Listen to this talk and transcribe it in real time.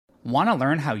Want to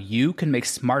learn how you can make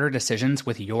smarter decisions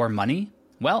with your money?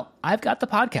 Well, I've got the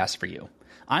podcast for you.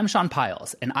 I'm Sean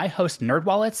Piles, and I host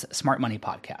NerdWallet's Smart Money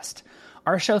Podcast.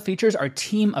 Our show features our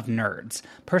team of nerds,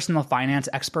 personal finance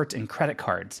experts in credit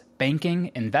cards,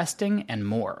 banking, investing, and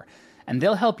more. And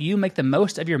they'll help you make the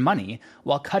most of your money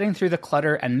while cutting through the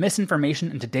clutter and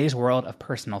misinformation in today's world of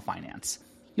personal finance.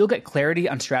 You'll get clarity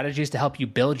on strategies to help you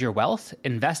build your wealth,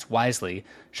 invest wisely,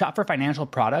 shop for financial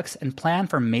products, and plan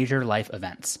for major life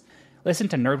events. Listen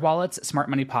to NerdWallet's Smart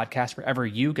Money Podcast wherever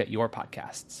you get your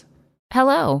podcasts.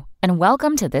 Hello, and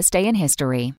welcome to This Day in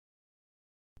History.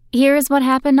 Here's what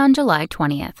happened on July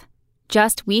 20th.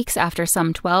 Just weeks after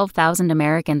some 12,000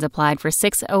 Americans applied for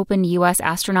 6 open U.S.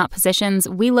 astronaut positions,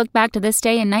 we look back to this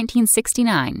day in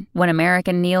 1969, when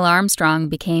American Neil Armstrong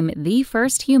became the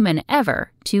first human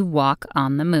ever to walk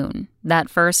on the moon. That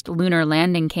first lunar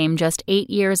landing came just 8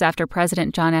 years after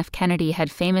President John F. Kennedy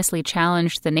had famously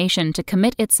challenged the nation to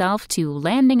commit itself to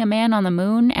landing a man on the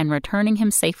moon and returning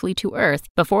him safely to Earth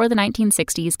before the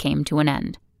 1960s came to an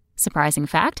end. Surprising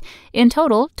fact, in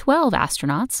total, 12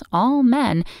 astronauts, all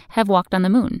men, have walked on the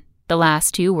moon. The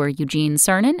last 2 were Eugene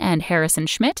Cernan and Harrison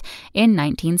Schmitt in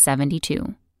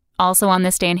 1972. Also on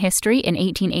this day in history, in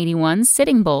 1881,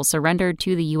 Sitting Bull surrendered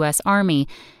to the U.S. Army.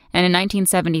 And in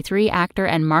 1973, actor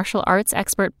and martial arts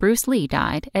expert Bruce Lee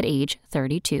died at age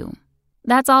 32.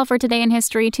 That's all for today in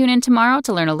history. Tune in tomorrow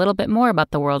to learn a little bit more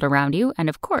about the world around you. And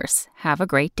of course, have a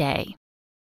great day.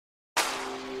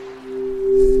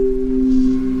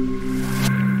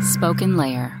 Spoken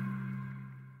Layer.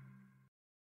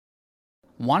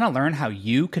 Want to learn how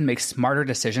you can make smarter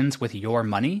decisions with your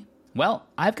money? Well,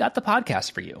 I've got the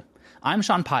podcast for you. I'm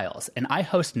Sean Piles, and I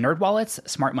host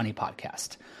NerdWallet's Smart Money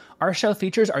Podcast. Our show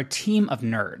features our team of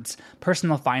nerds,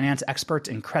 personal finance experts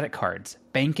in credit cards,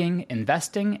 banking,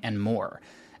 investing, and more.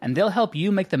 And they'll help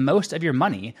you make the most of your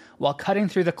money while cutting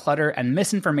through the clutter and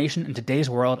misinformation in today's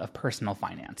world of personal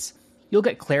finance. You'll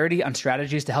get clarity on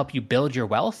strategies to help you build your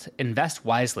wealth, invest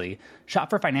wisely, shop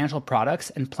for financial products,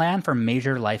 and plan for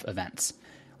major life events.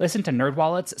 Listen to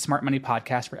NerdWallet's Smart Money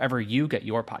Podcast wherever you get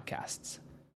your podcasts.